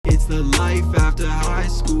the Life After High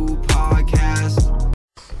School podcast.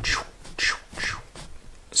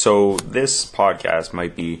 So this podcast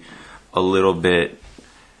might be a little bit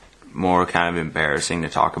more kind of embarrassing to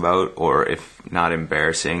talk about, or if not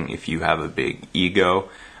embarrassing, if you have a big ego,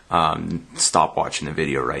 stop watching the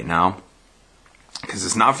video right now, because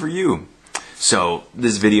it's not for you. So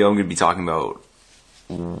this video I'm going to be talking about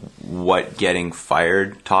what getting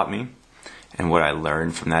fired taught me and what I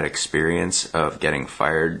learned from that experience of getting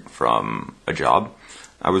fired from a job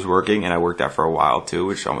I was working, and I worked that for a while too,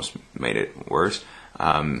 which almost made it worse,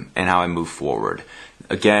 and how I move forward.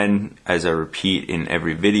 Again, as I repeat in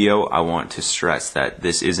every video, I want to stress that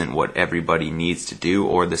this isn't what everybody needs to do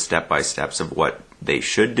or the step-by-steps of what they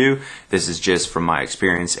should do. This is just from my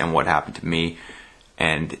experience and what happened to me.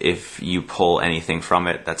 And if you pull anything from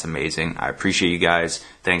it, that's amazing. I appreciate you guys.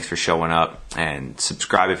 Thanks for showing up, and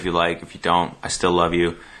subscribe if you like. If you don't, I still love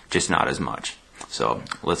you, just not as much. So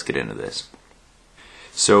let's get into this.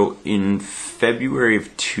 So in February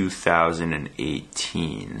of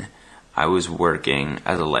 2018, I was working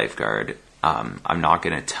as a lifeguard. I'm not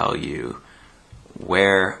going to tell you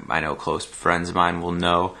where. I know close friends of mine will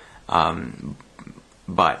know.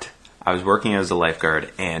 But I was working as a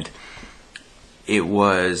lifeguard, and it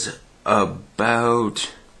was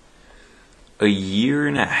about a year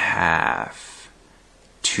and a half,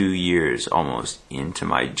 2 years almost into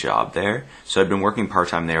my job there. So I've been working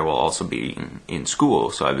part-time there while also being in school.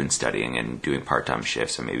 So I've been studying and doing part-time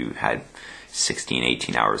shifts. So maybe we had 16,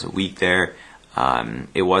 18 hours a week there.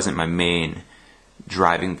 It wasn't my main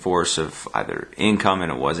driving force of either income,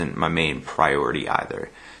 and it wasn't my main priority either.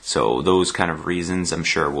 So those kind of reasons, I'm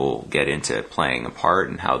sure we'll get into playing a part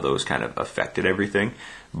and how those kind of affected everything.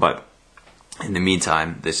 But in the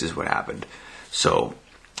meantime, this is what happened. So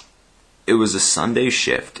it was a Sunday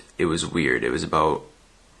shift. It was weird. It was about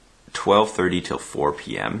 12:30 till 4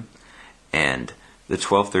 p.m. And the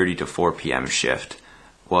 12:30 to 4 p.m. shift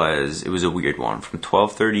was a weird one. From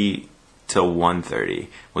 12:30 till 1:30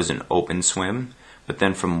 was an open swim. But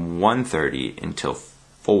then from 1:30 until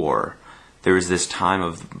 4, there was this time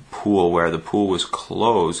of pool where the pool was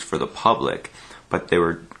closed for the public, but there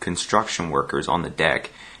were construction workers on the deck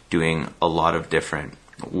doing a lot of different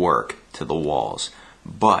work to the walls.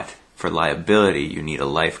 But for liability, you need a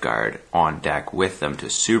lifeguard on deck with them to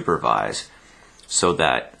supervise, so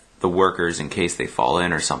that the workers, in case they fall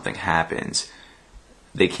in or something happens,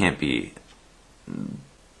 they can't be,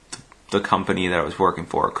 the company that I was working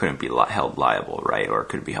for couldn't be held liable, right? Or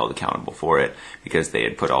couldn't be held accountable for it because they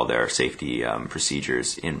had put all their safety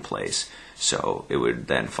procedures in place. So it would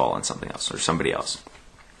then fall on something else or somebody else.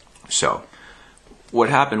 So what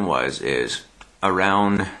happened is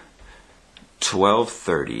around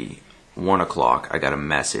 12:30, 1 o'clock, I got a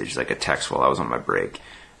message, like a text while I was on my break.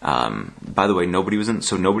 By the way, nobody was in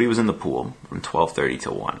the pool from 12:30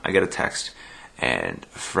 till 1. I got a text. And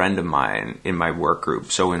a friend of mine in my work group,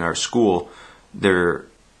 so in our school, there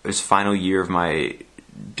is final year of my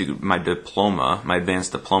diploma, my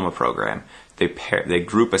advanced diploma program. They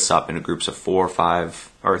group us up into groups of 4 or 5,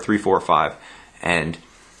 or 3, 4, or 5, and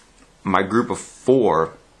my group of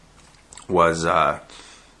 4 was the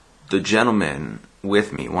gentleman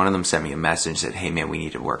with me. One of them sent me a message, said, "Hey man, we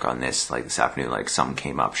need to work on this like this afternoon. Like something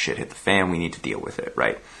came up, shit hit the fan. We need to deal with it,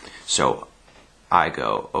 right?" So I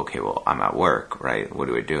go, okay, well, I'm at work, right? What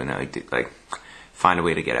do I do? And I like find a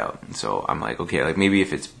way to get out. And so I'm like, okay, like maybe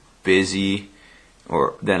if it's busy,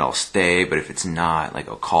 or then I'll stay. But if it's not, like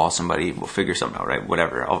I'll call somebody. We'll figure something out, right?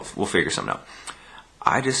 Whatever. We'll figure something out.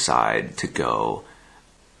 I decide to go.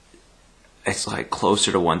 It's like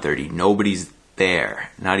closer to 1:30. Nobody's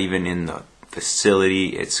there. Not even in the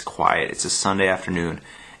facility. It's quiet. It's a Sunday afternoon,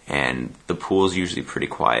 and the pool's usually pretty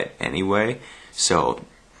quiet anyway. So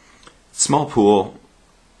small pool,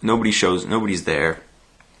 nobody's there.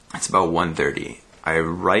 It's about 1:30. I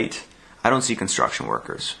don't see construction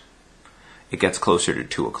workers. It gets closer to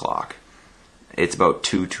 2 o'clock. It's about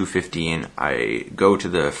 2:15. I go to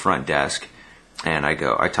the front desk, and I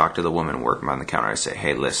talk to the woman working behind the counter. I say,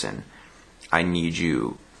 "Hey, listen, I need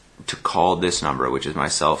you to call this number, which is my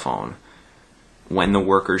cell phone. When the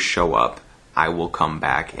workers show up, I will come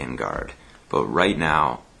back in guard. But right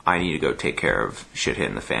now, I need to go take care of shit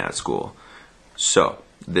hitting the fan at school. So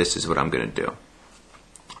this is what I'm going to do.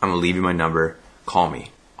 I'm going to leave you my number. Call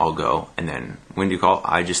me. I'll go. And then when do you call?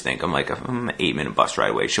 I just think I'm an 8-minute bus ride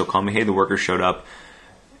away. She'll call me. Hey, the workers showed up.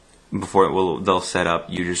 They'll set up.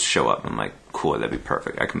 You just show up." I'm like, cool. That'd be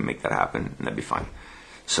perfect. I can make that happen, and that'd be fine.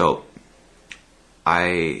 So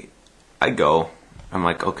I go. I'm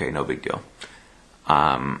like, okay, no big deal.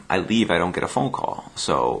 I leave, I don't get a phone call.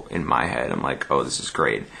 So in my head, I'm like, oh, this is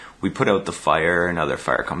great. We put out the fire, another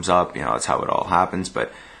fire comes up, that's how it all happens.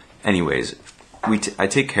 But anyways, I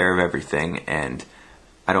take care of everything, and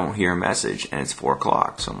I don't hear a message, and it's 4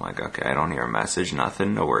 o'clock. So I'm like, okay, I don't hear a message,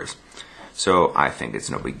 nothing, no worries. So I think it's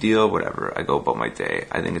no big deal, whatever. I go about my day.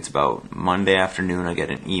 I think it's about Monday afternoon, I get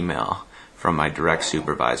an email from my direct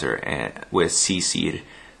supervisor and with CC'd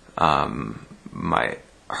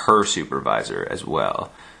her supervisor as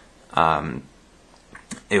well.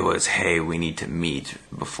 It was, hey, we need to meet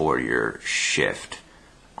before your shift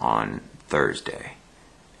on Thursday.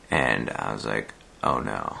 And I was like, oh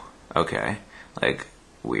no, okay, like,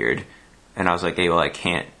 weird. And I was like, hey, well, I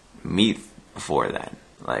can't meet before then.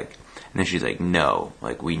 Like, and then she's like, no,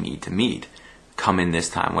 like, we need to meet. Come in this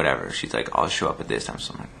time, whatever. She's like, I'll show up at this time.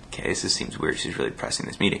 So I'm like, okay, this seems weird. She's really pressing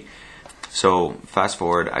this meeting. So fast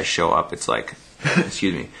forward, I show up. It's like,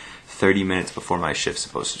 30 minutes before my shift's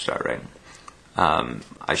supposed to start, right?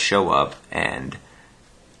 I show up, and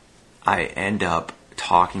I end up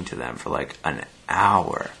talking to them for like an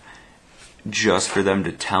hour just for them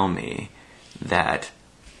to tell me that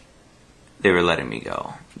they were letting me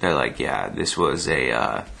go. They're like, yeah,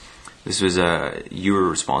 you were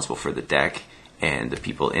responsible for the deck and the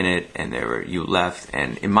people in it, and you left.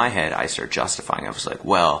 And in my head, I start justifying. I was like,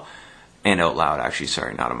 well, and out loud, actually,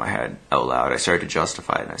 sorry, not in my head, out loud, I started to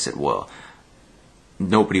justify it, and I said, well,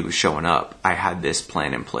 nobody was showing up. I had this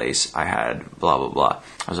plan in place. I had blah, blah, blah.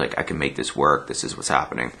 I was like, I can make this work. This is what's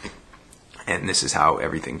happening. And this is how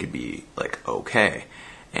everything could be, like, okay.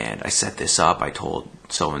 And I set this up. I told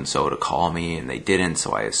so-and-so to call me, and they didn't,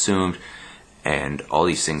 so I assumed. And all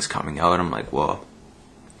these things coming out, I'm like, well,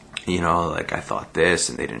 like, I thought this,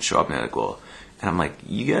 and they didn't show up. And they're like, well, and I'm like,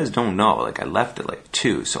 you guys don't know. Like, I left at, like,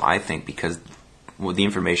 2. So I think because the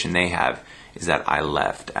information they have is that I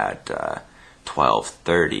left at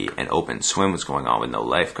 12:30, and open swim was going on with no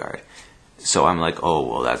lifeguard. So I'm like, oh,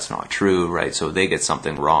 well, that's not true, right? So they get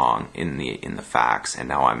something wrong in the facts, and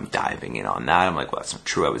now I'm diving in on that. I'm like, well, that's not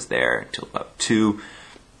true. I was there until about 2,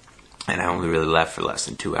 and I only really left for less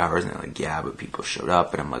than 2 hours. And they're like, yeah, but people showed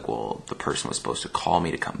up. And I'm like, well, the person was supposed to call me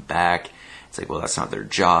to come back. It's like, well, that's not their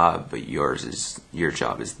job, but your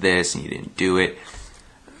job is this, and you didn't do it.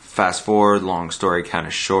 Fast forward, long story kind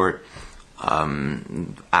of short.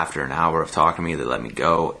 After an hour of talking to me, they let me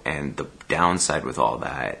go. And the downside with all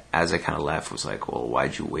that, as I kind of left, was like, well,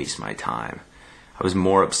 why'd you waste my time? I was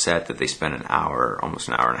more upset that they spent an hour, almost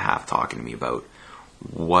an hour and a half, talking to me about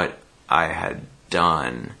what I had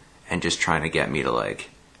done and just trying to get me to, like,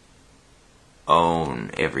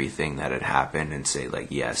 own everything that had happened and say, like,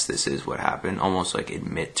 yes, this is what happened. Almost like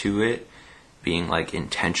admit to it, being, like,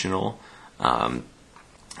 intentional.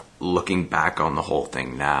 Looking back on the whole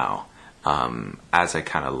thing now, as I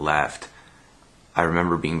kind of left, I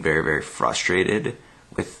remember being very, very frustrated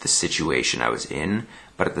with the situation I was in,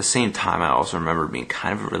 but at the same time, I also remember being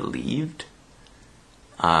kind of relieved.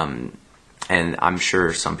 And I'm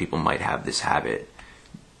sure some people might have this habit.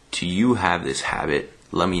 Do you have this habit?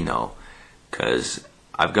 Let me know, because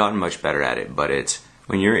I've gotten much better at it, but it's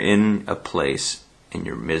when you're in a place and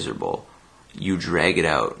you're miserable, you drag it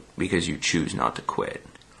out because you choose not to quit,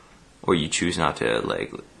 or you choose not to,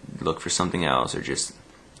 like, look for something else, or just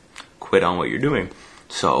quit on what you're doing.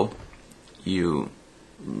 So you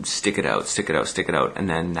stick it out, and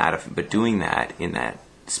then but doing that in that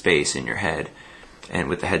space in your head, and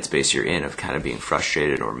with the headspace you're in of kind of being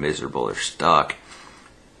frustrated or miserable or stuck,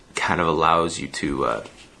 kind of allows you to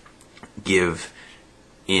give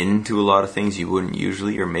in to a lot of things you wouldn't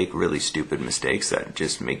usually, or make really stupid mistakes that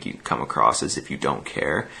just make you come across as if you don't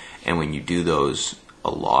care. And when you do those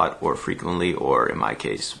a lot or frequently, or in my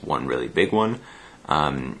case, one really big one,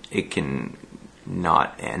 it can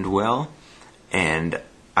not end well. And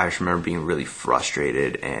I just remember being really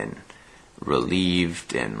frustrated and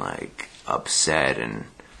relieved and, like, upset and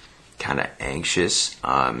kind of anxious.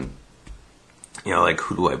 Like,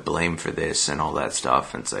 who do I blame for this and all that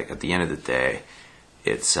stuff? And it's like, at the end of the day,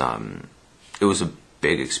 it was a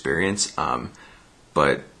big experience.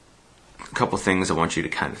 But a couple things I want you to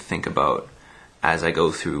kind of think about as I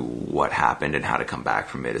go through what happened and how to come back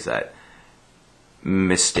from it is that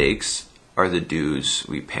mistakes are the dues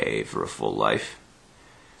we pay for a full life.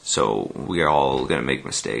 So we are all going to make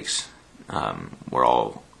mistakes. We're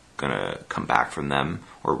all going to come back from them,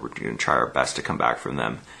 or we're going to try our best to come back from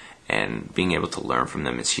them. And being able to learn from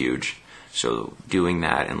them is huge. So doing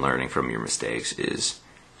that and learning from your mistakes is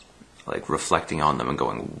like reflecting on them and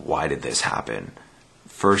going, why did this happen?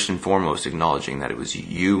 First and foremost, acknowledging that it was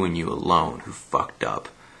you and you alone who fucked up.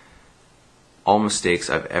 All mistakes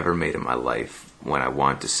I've ever made in my life when I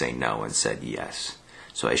wanted to say no and said yes.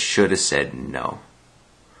 So I should have said no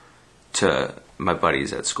to my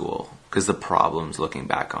buddies at school, because the problems, looking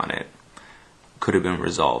back on it, could have been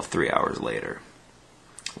resolved 3 hours later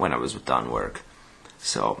when I was done work.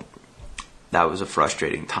 So that was a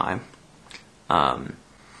frustrating time. That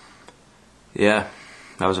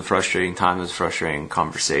was a frustrating time. It was a frustrating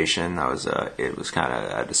conversation. It was kind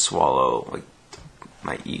of, I had to swallow like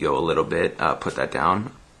my ego a little bit, put that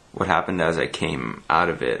down. What happened as I came out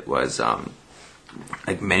of it was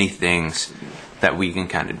like many things that we can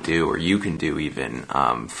kind of do, or you can do even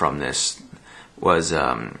from this, was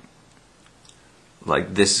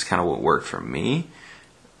like this is kind of what worked for me.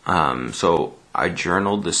 So I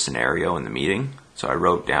journaled the scenario in the meeting. So I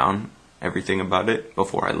wrote down everything about it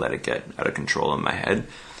before I let it get out of control in my head.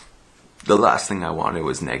 The last thing I wanted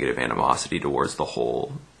was negative animosity towards the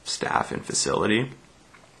whole staff and facility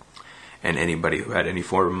and anybody who had any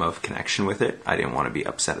form of connection with it. I didn't want to be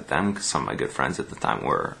upset at them, because some of my good friends at the time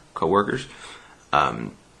were coworkers.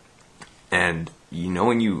 And you know,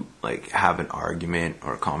 when you like have an argument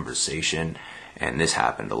or a conversation, and this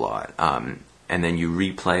happened a lot, and then you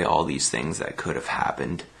replay all these things that could have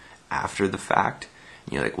happened after the fact,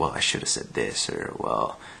 and you're like, well, I should have said this, or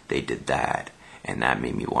well, they did that, and that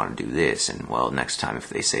made me want to do this, and well, next time if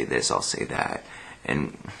they say this, I'll say that.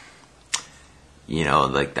 And you know,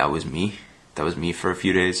 like that was me for a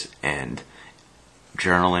few days, and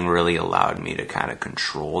journaling really allowed me to kind of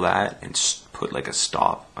control that and put like a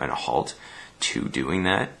stop and a halt to doing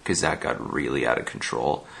that, because that got really out of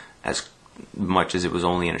control. As much as it was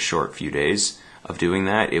only in a short few days of doing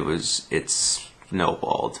that, it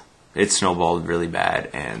snowballed. It snowballed really bad,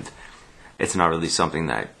 and it's not really something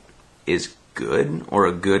that is good or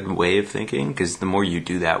a good way of thinking, because the more you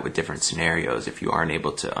do that with different scenarios, if you aren't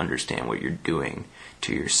able to understand what you're doing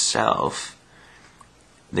to yourself,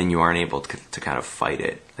 then you aren't able to kind of fight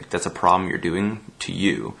it. Like, that's a problem you're doing to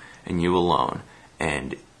you and you alone,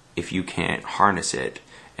 and if you can't harness it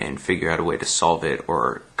and figure out a way to solve it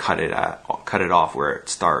or cut it off where it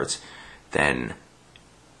starts, then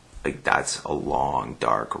like that's a long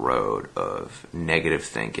dark road of negative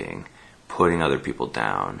thinking, putting other people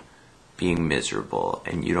down, being miserable,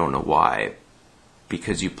 and you don't know why,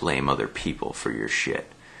 because you blame other people for your shit.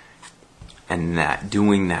 And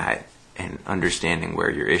doing that and understanding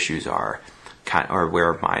where your issues are, or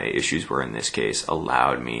where my issues were in this case,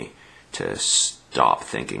 allowed me to stop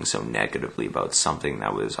thinking so negatively about something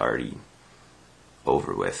that was already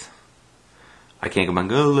over with. I can't go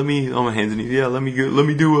back, on my hands and knees, let me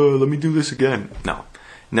do this again. No,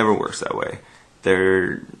 never works that way.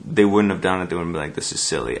 They wouldn't have done it. They wouldn't be like, this is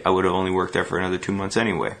silly. I would have only worked there for another 2 months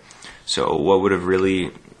anyway. So what would have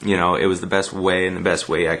really, it was the best way, and the best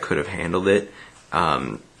way I could have handled it.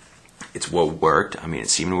 It's what worked. I mean, it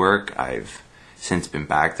seemed to work. I've since been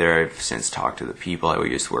back there. I've since talked to the people I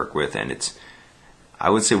used to work with, and it's, I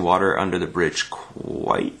would say, water under the bridge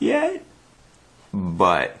quite yet,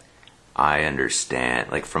 but I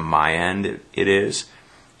understand, like from my end, it is,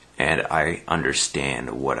 and I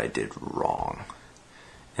understand what I did wrong,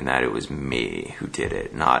 and that it was me who did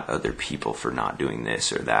it, not other people for not doing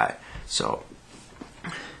this or that. So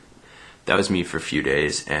that was me for a few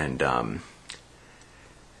days, and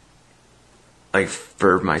like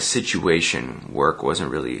for my situation, work wasn't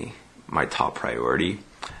really my top priority.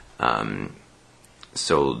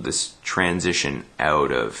 So this transition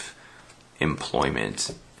out of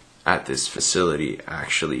employment at this facility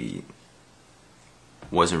actually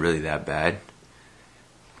wasn't really that bad.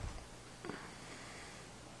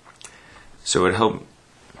 So it helped.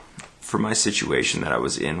 For my situation that I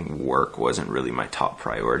was in, work wasn't really my top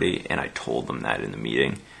priority, and I told them that in the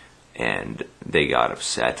meeting, and they got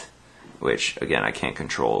upset, which again, I can't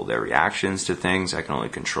control their reactions to things. I can only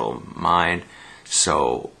control mine.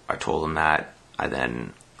 So I told them that. I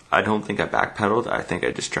don't think I backpedaled. I think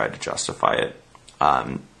I just tried to justify it.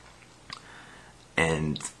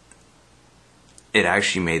 And it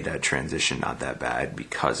actually made that transition not that bad,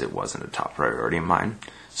 because it wasn't a top priority of mine.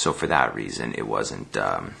 So for that reason, it wasn't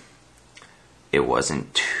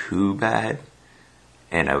too bad,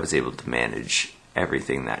 and I was able to manage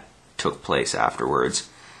everything that took place afterwards.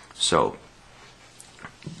 So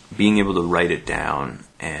being able to write it down,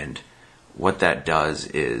 and what that does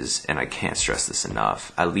is, and I can't stress this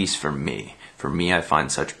enough, at least for me, I find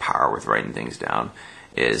such power with writing things down,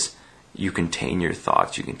 is you contain your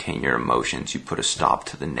thoughts, you contain your emotions, you put a stop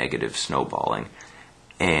to the negative snowballing,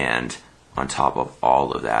 and on top of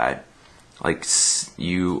all of that,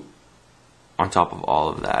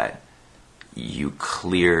 you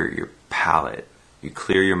clear your palate, you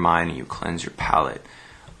clear your mind, and you cleanse your palate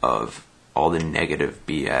of all the negative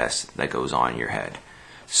BS that goes on in your head.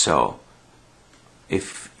 So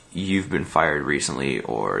if you've been fired recently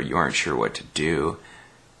or you aren't sure what to do,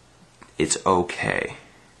 it's okay.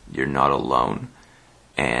 You're not alone.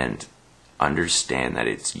 And understand that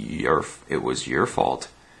it was your fault.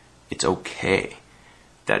 It's okay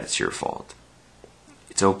that it's your fault.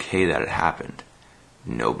 It's okay that it happened.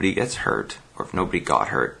 Nobody gets hurt, or if nobody got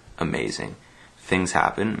hurt, amazing. Things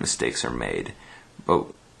happen, mistakes are made. But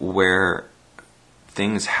where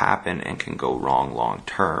things happen and can go wrong long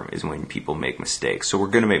term is when people make mistakes. So we're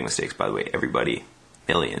going to make mistakes, by the way, everybody.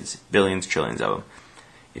 Millions, billions, trillions of them.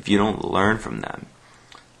 If you don't learn from them,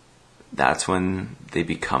 that's when they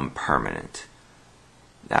become permanent.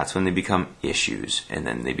 That's when they become issues, and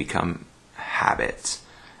then they become habits.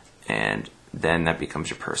 And then that becomes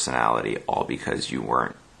your personality, all because you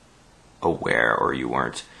weren't aware, or you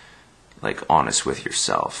weren't honest with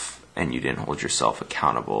yourself, and you didn't hold yourself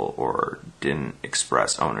accountable, or didn't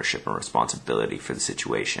express ownership and responsibility for the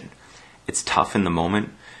situation. It's tough in the moment.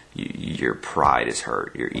 Your pride is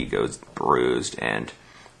hurt, your ego's bruised, and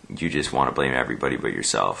you just want to blame everybody but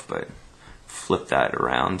yourself. But flip that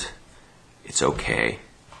around. It's okay.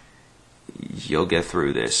 You'll get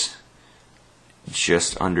through this.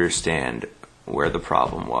 Just understand where the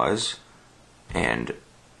problem was and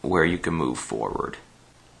where you can move forward.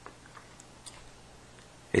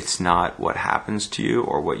 It's not what happens to you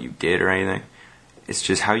or what you did or anything. It's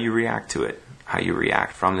just how you react to it. How you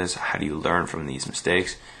react from this. How do you learn from these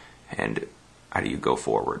mistakes? And how do you go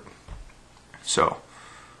forward? So,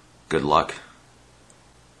 good luck.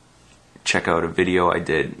 Check out a video I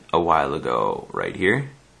did a while ago right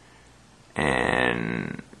here.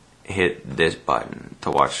 And hit this button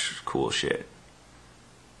to watch cool shit.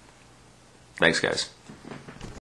 Thanks, guys.